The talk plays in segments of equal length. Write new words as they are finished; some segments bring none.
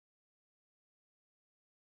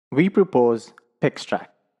We propose PixTrack,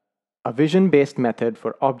 a vision-based method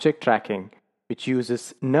for object tracking which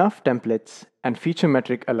uses nerf templates and feature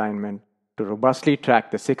metric alignment to robustly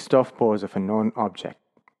track the 6-DoF pose of a known object.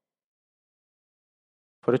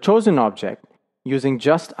 For a chosen object, using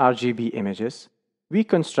just RGB images, we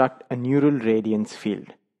construct a neural radiance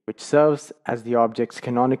field, which serves as the object's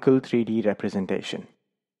canonical 3D representation.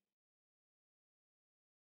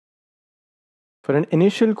 For an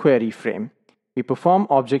initial query frame, we perform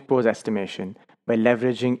object pose estimation by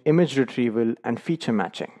leveraging image retrieval and feature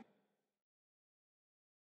matching.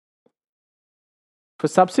 For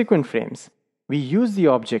subsequent frames, we use the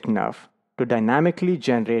object nerf to dynamically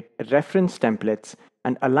generate reference templates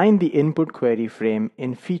and align the input query frame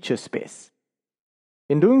in feature space.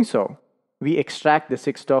 In doing so, we extract the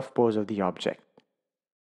 6-DoF pose of the object.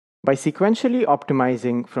 By sequentially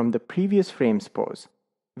optimizing from the previous frame's pose,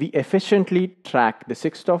 we efficiently track the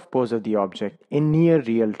 6-DoF pose of the object in near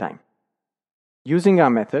real time. Using our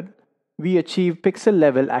method, we achieve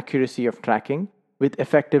pixel-level accuracy of tracking with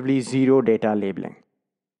effectively zero data labeling.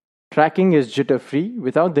 Tracking is jitter-free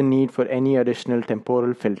without the need for any additional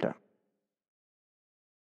temporal filter.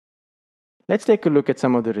 Let's take a look at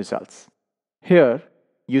some of the results. Here,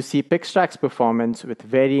 you see PixTrack's performance with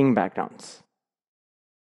varying backgrounds.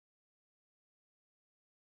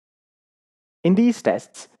 In these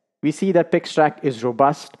tests, we see that PixTrack is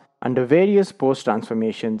robust under various pose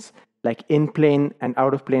transformations like in-plane and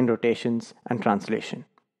out-of-plane rotations and translation.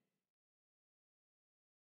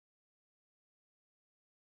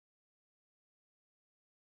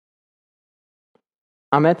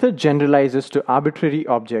 Our method generalizes to arbitrary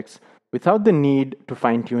objects without the need to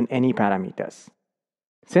fine-tune any parameters.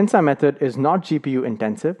 Since our method is not GPU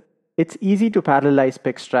intensive, it's easy to parallelize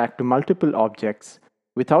PixTrack to multiple objects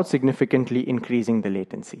without significantly increasing the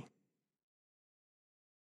latency.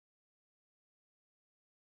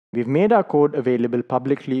 We've made our code available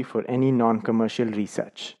publicly for any non-commercial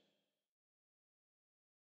research.